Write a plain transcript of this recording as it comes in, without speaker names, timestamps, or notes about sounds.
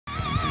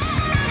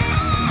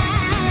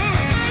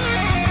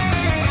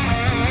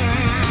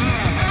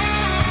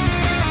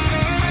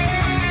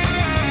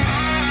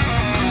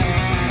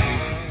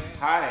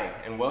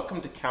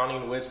welcome to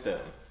Counting Wisdom.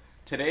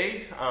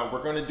 Today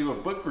we're going to do a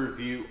book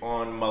review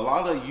on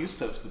Malala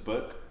Yousafzai's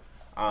book,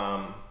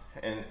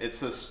 and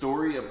it's a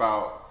story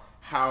about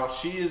how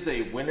she is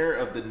a winner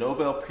of the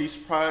Nobel Peace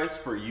Prize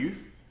for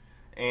Youth,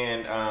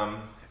 and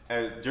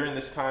during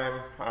this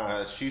time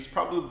she's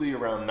probably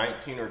around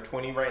 19 or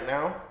 20 right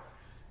now,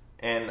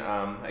 and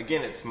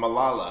again, it's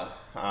Malala,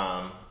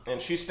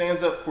 and she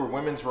stands up for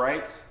women's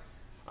rights,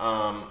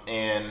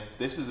 and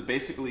this is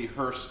basically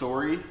her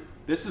story.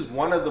 This is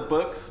one of the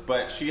books,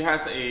 but she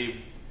has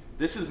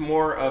this is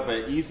more of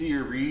an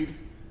easier read.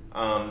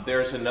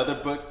 There's another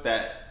book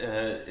that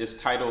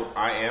is titled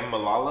I Am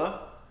Malala,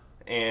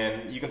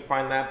 and you can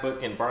find that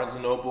book in Barnes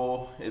 &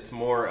 Noble. It's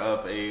more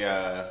of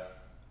a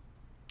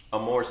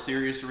more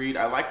serious read.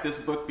 I like this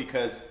book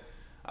because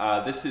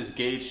this is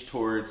gauged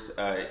towards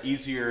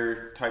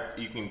easier type,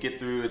 you can get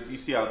through it. You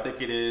see how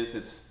thick it is.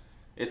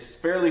 It's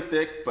fairly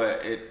thick,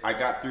 but I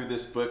got through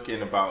this book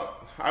in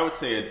about, I would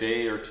say, a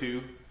day or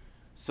two.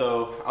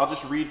 So I'll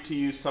just read to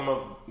you some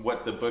of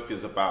what the book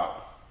is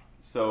about.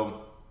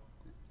 So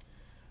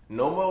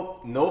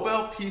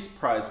Nobel Peace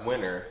Prize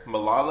winner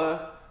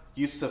Malala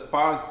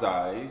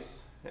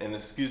Yousafzai, and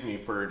excuse me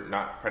for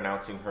not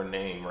pronouncing her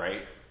name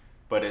right,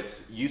 but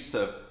it's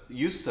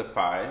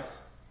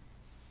Yousafzai's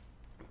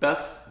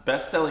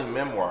best-selling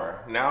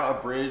memoir, now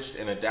abridged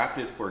and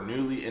adapted for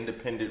newly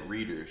independent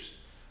readers.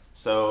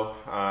 So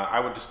I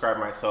would describe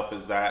myself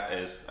as that,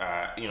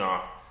 you know,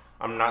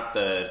 I'm not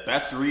the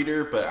best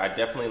reader, but I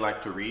definitely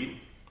like to read.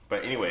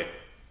 But anyway,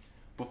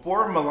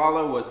 before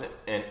Malala was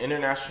an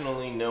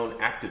internationally known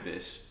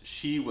activist,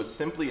 she was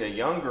simply a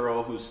young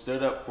girl who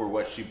stood up for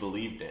what she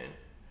believed in.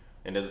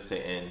 It doesn't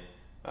say in.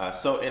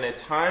 So in a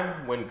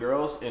time when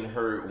girls in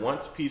her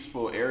once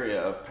peaceful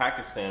area of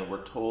Pakistan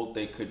were told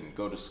they couldn't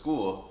go to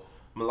school,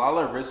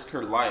 Malala risked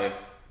her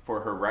life for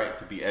her right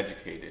to be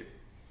educated.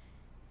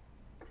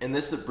 In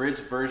this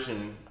abridged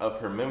version of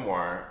her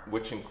memoir,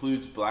 which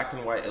includes black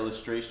and white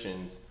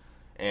illustrations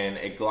and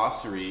a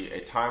glossary,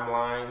 a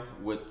timeline,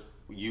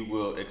 you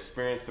will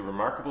experience the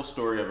remarkable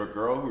story of a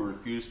girl who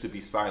refused to be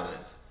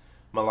silenced.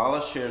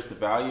 Malala shares the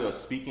value of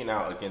speaking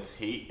out against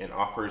hate and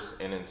offers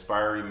an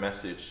inspiring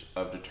message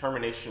of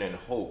determination and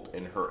hope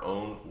in her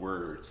own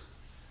words.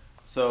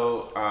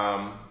 So,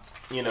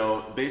 you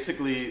know,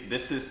 basically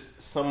this is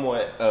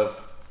somewhat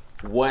of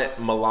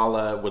what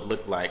Malala would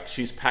look like.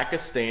 She's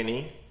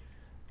Pakistani.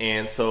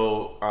 And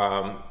so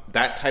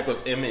that type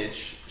of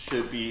image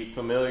should be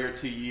familiar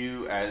to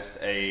you as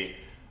a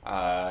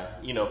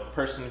you know,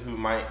 person who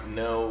might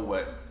know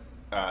what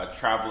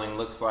traveling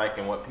looks like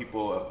and what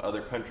people of other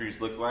countries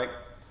look like.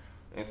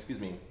 Excuse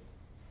me.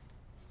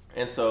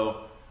 And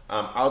so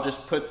I'll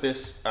just put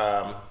this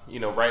you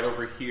know, right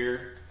over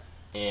here,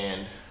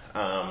 and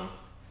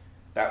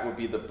that would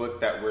be the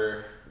book that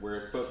we're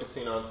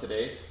focusing on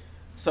today.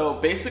 So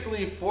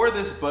basically, for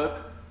this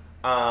book,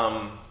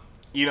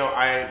 you know,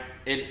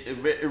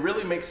 it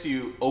really makes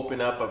you open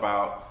up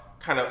about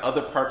kind of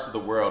other parts of the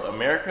world.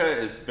 America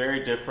is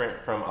very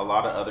different from a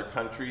lot of other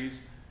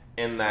countries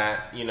in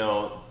that, you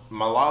know,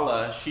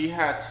 Malala, she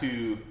had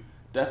to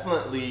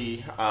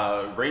definitely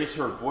raise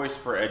her voice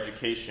for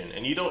education.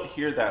 And you don't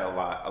hear that a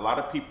lot. A lot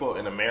of people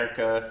in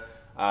America,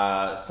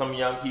 some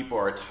young people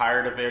are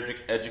tired of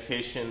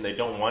education. They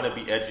don't want to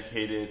be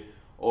educated,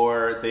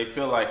 or they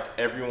feel like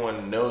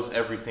everyone knows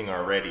everything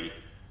already.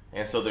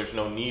 And so there's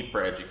no need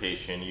for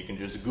education. You can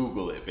just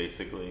Google it,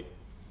 basically.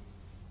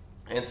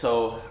 And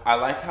so I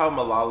like how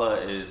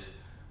Malala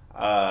is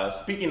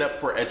speaking up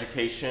for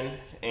education,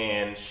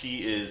 and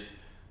she is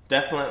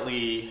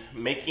definitely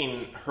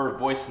making her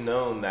voice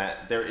known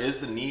that there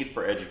is a need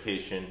for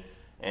education.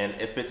 And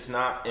if it's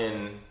not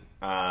in,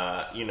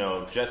 you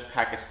know, just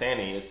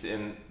Pakistani, it's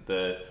in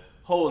the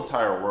whole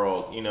entire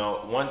world. You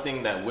know, one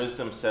thing that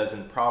wisdom says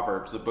in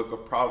Proverbs, the book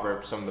of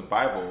Proverbs from the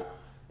Bible,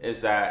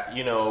 is that,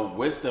 you know,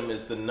 wisdom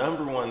is the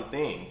 #1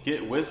 thing.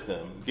 Get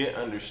wisdom, get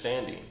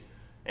understanding.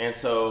 And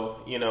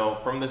so, you know,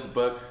 from this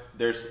book,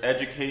 there's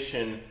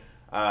education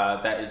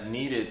that is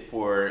needed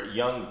for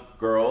young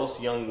girls,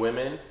 young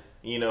women,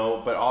 you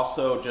know, but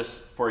also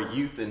just for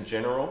youth in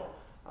general.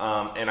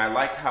 And I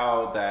like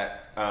how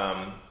that,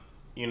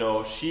 you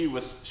know,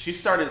 she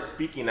started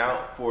speaking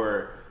out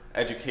for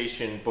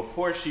education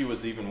before she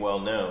was even well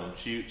known.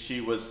 She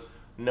was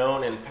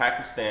known in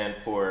Pakistan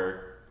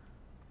for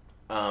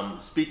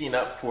speaking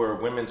up for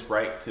women's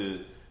right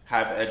to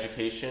have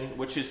education,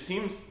 which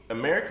seems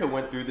America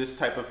went through this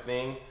type of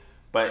thing,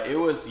 but it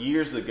was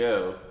years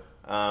ago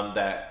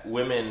that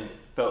women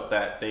felt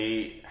that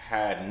they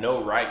had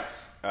no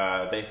rights.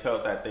 They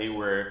felt that they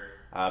were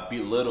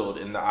belittled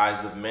in the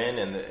eyes of men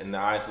and in the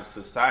eyes of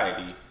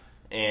society.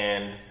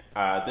 And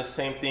this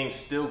same thing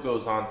still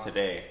goes on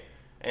today.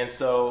 And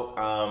so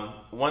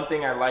one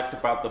thing I liked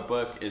about the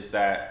book is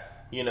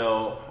that, you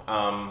know,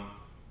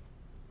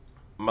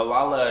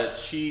 Malala,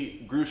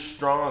 she grew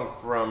strong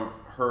from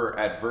her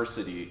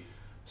adversity.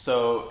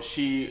 So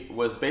she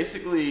was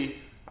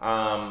basically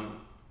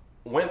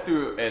went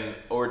through an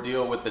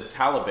ordeal with the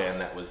Taliban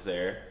that was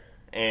there,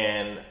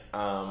 and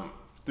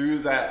through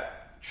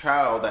that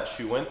trial that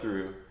she went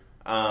through,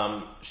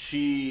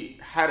 she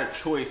had a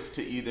choice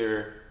to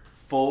either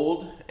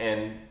fold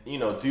and,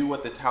 do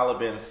what the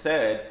Taliban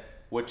said,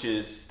 which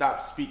is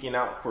stop speaking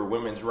out for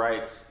women's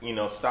rights,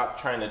 stop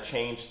trying to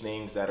change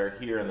things that are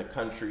here in the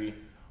country,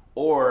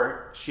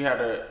 or she had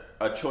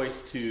a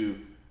choice to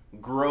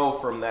grow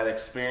from that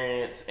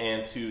experience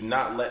and to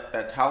not let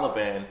that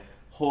Taliban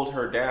hold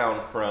her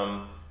down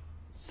from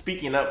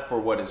speaking up for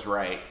what is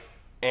right.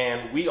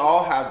 And we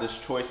all have this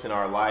choice in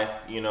our life.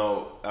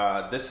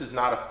 This is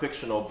not a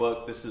fictional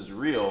book. This is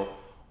real,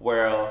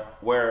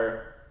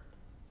 where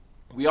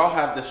we all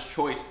have this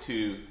choice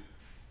to,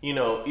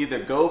 either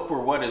go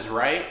for what is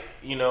right,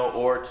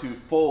 or to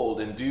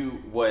fold and do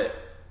what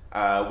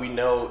we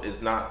know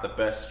is not the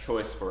best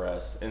choice for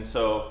us. And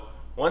so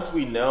once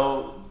we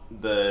know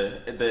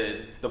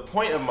the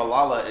point of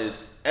Malala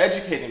is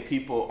educating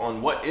people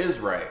on what is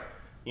right,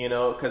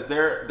 because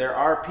there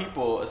are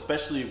people,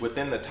 especially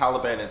within the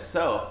Taliban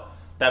itself,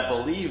 that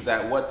believe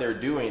that what they're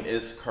doing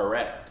is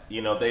correct.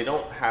 They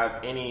don't have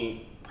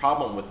any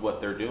problem with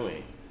what they're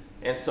doing.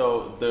 And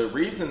so the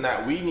reason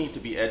that we need to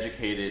be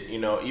educated,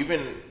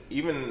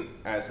 even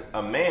as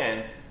a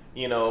man,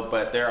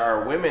 but there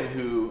are women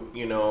who,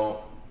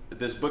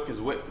 this book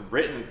is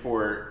written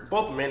for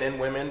both men and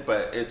women,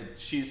 but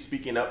she's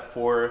speaking up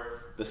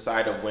for the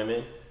side of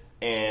women.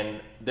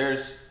 And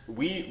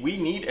we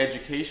need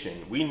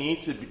education. We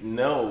need to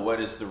know what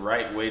is the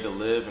right way to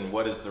live and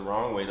what is the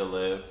wrong way to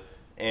live.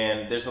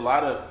 And there's a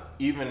lot of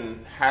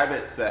even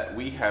habits that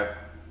we have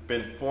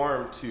been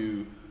formed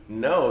to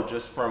know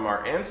just from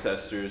our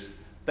ancestors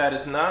that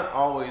is not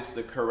always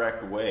the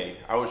correct way.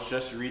 I was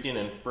just reading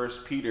in 1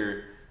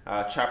 Peter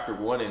chapter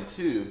 1 and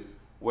 2,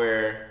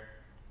 where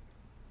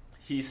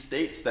he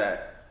states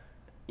that,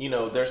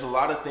 there's a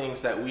lot of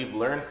things that we've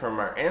learned from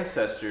our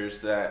ancestors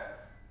that,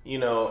 we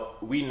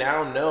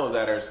now know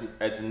that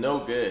it's no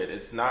good.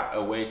 It's not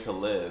a way to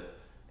live.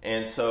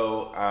 And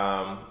so,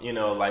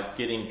 like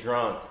getting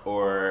drunk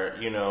or,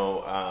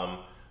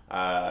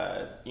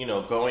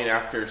 going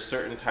after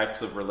certain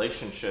types of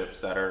relationships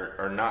that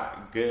are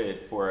not good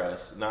for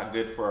us, not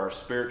good for our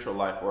spiritual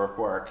life or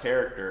for our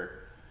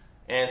character.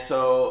 And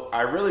so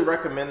I really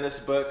recommend this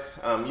book.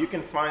 You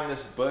can find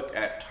this book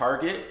at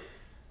Target.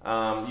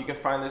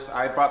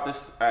 I bought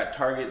this at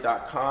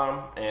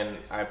Target.com, and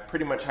I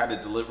pretty much had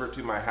it delivered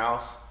to my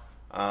house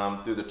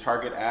through the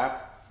Target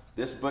app.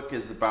 This book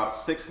is about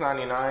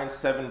 $6.99,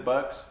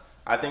 $7.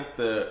 I think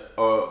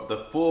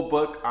the full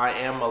book, I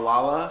Am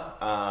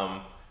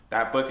Malala,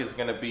 that book is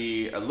going to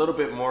be a little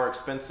bit more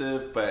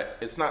expensive, but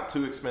it's not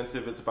too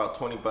expensive. It's about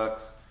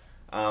 $20.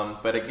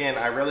 But again,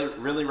 I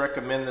really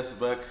recommend this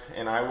book,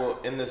 and I will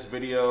end this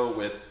video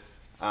with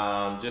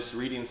just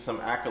reading some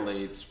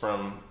accolades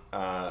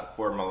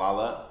for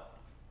Malala.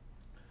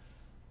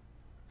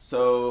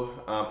 So,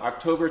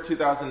 October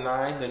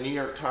 2009, the New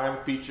York Times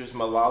features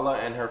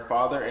Malala and her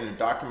father in a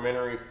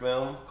documentary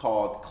film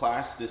called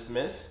Class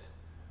Dismissed.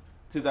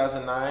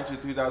 2009 to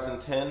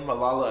 2010,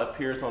 Malala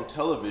appears on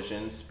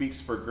television,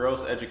 speaks for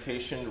girls'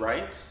 education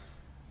rights.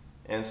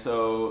 And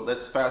so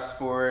let's fast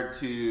forward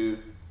to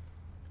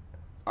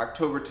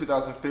October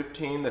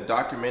 2015, the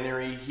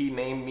documentary He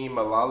Named Me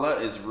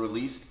Malala is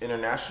released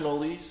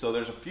internationally. So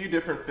there's a few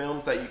different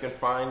films that you can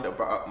find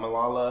about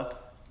Malala.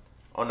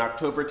 On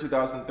October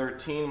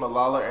 2013,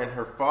 Malala and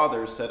her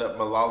father set up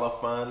Malala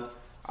Fund.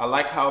 I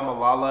like how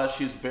Malala,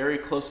 she's very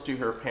close to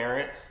her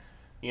parents.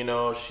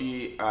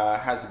 She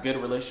has a good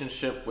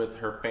relationship with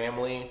her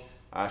family.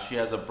 She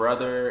has a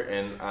brother,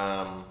 and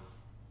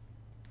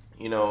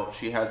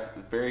she has a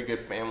very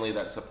good family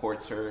that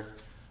supports her.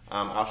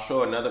 I'll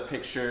show another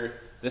picture.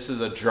 This is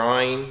a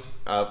drawing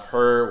of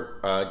her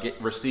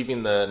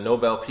receiving the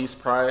Nobel Peace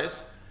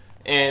Prize.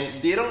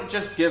 And they don't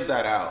just give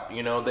that out,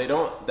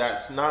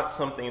 that's not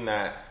something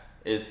that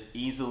is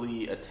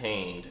easily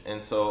attained.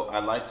 And so I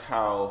liked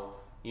how,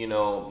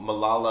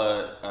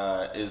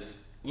 Malala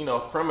is,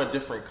 from a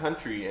different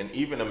country, and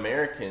even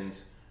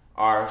Americans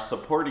are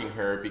supporting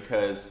her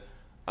because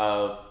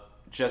of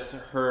just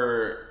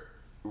her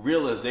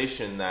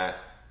realization that,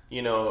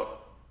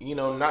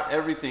 not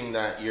everything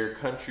that your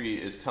country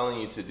is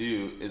telling you to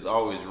do is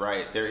always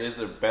right. There is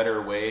a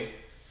better way.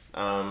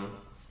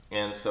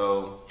 And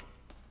so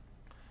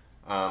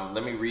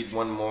let me read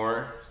one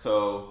more.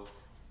 So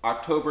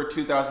October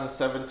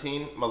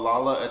 2017,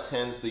 Malala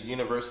attends the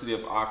University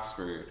of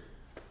Oxford.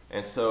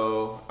 And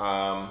so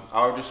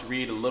I'll just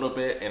read a little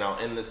bit and I'll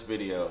end this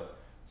video.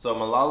 So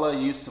Malala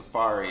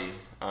Yousafzai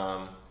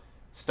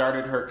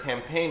started her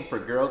campaign for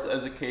girls'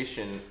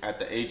 education at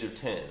the age of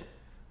 10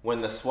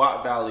 when the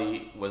Swat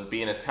Valley was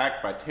being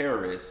attacked by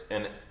terrorists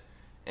and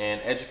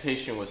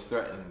education was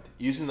threatened.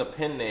 Using the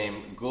pen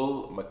name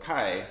Gul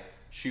Makai,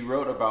 she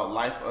wrote about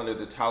life under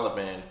the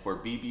Taliban for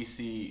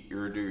BBC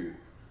Urdu.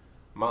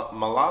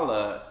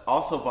 Malala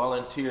also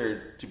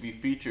volunteered to be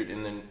featured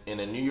in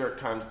a New York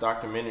Times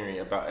documentary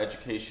about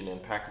education in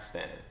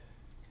Pakistan.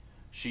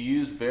 She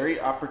used every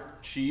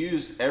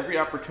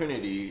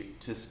opportunity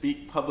to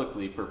speak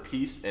publicly for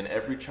peace and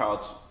every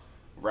child's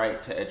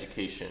right to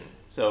education.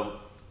 So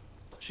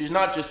she's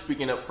not just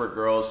speaking up for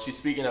girls, she's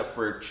speaking up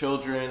for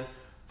children,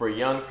 for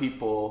young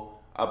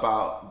people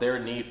about their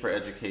need for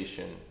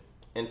education.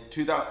 In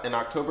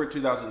October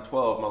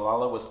 2012,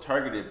 Malala was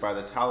targeted by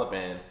the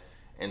Taliban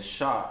and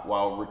shot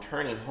while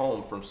returning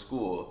home from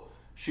school.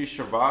 She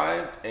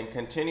survived and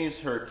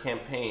continues her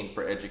campaign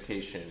for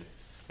education.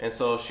 And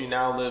so she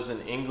now lives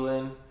in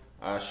England.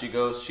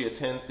 She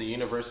attends the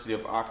University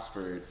of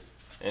Oxford.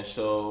 And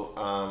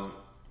so,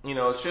 you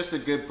know, it's just a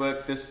good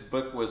book. This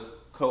book was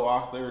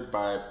co-authored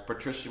by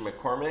Patricia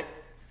McCormick.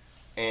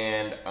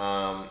 And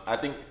I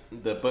think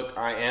the book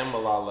I Am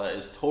Malala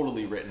is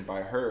totally written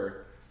by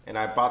her. And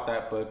I bought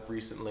that book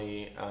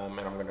recently, and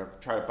I'm going to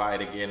try to buy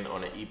it again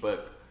on an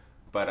ebook.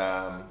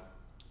 But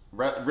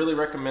really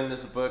recommend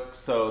this book.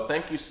 So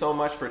thank you so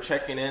much for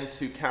checking in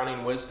to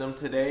Counting Wisdom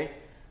today.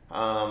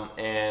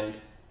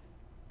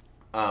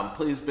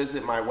 Please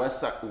visit my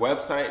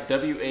website,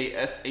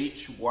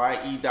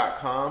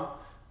 WASHYE.com.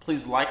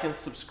 Please like and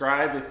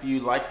subscribe if you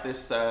like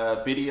this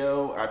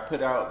video. I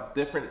put out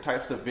different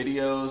types of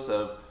videos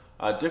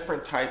of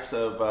different types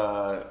of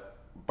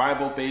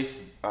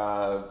Bible-based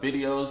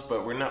videos,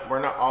 but we're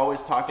not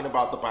always talking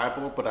about the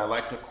Bible, but I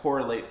like to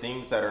correlate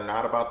things that are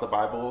not about the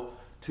Bible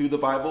to the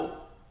Bible.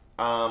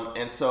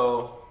 And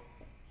so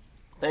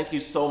thank you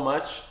so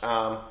much.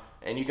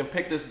 And you can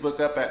pick this book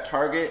up at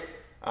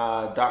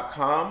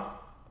Target.com.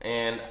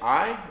 And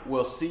I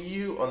will see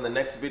you on the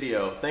next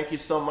video. Thank you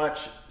so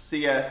much.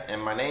 See ya.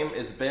 And my name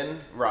is Ben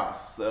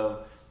Ross.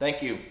 So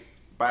thank you.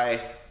 Bye.